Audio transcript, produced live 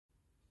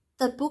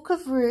The Book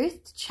of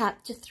Ruth,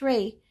 Chapter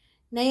 3.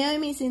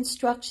 Naomi's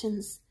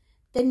instructions.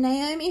 Then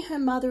Naomi her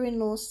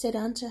mother-in-law said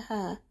unto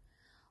her,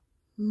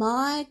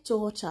 My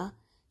daughter,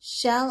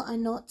 shall I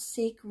not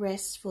seek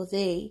rest for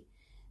thee,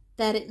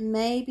 that it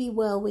may be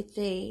well with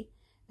thee?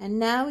 And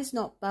now is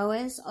not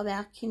Boaz of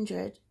our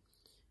kindred,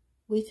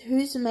 with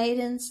whose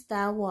maidens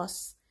thou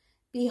wast?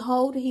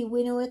 Behold, he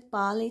winnoweth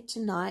barley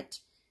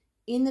tonight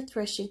in the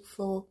threshing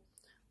floor.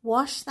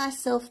 Wash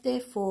thyself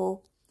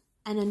therefore,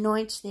 and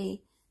anoint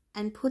thee,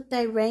 and put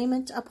thy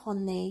raiment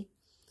upon thee,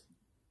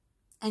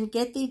 and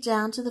get thee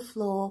down to the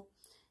floor,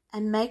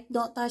 and make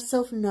not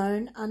thyself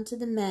known unto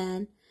the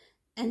man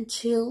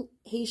until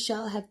he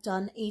shall have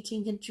done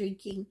eating and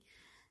drinking.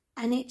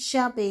 And it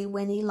shall be,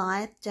 when he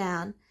lieth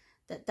down,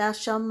 that thou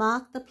shalt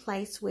mark the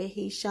place where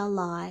he shall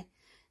lie,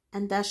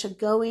 and thou shalt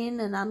go in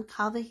and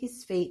uncover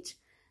his feet,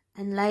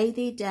 and lay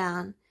thee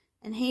down,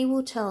 and he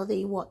will tell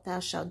thee what thou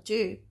shalt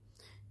do.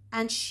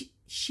 And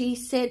she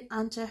said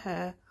unto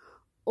her,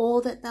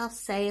 All that thou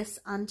sayest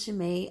unto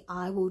me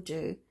I will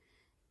do.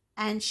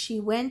 And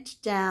she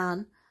went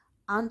down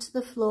unto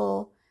the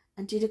floor,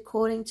 and did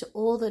according to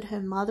all that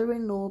her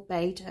mother-in-law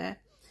bade her.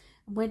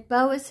 And when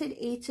Boaz had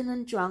eaten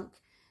and drunk,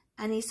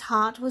 and his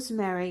heart was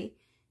merry,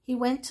 he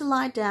went to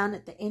lie down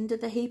at the end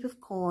of the heap of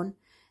corn,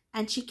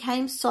 and she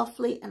came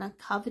softly and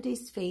uncovered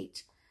his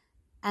feet,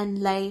 and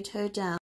laid her down.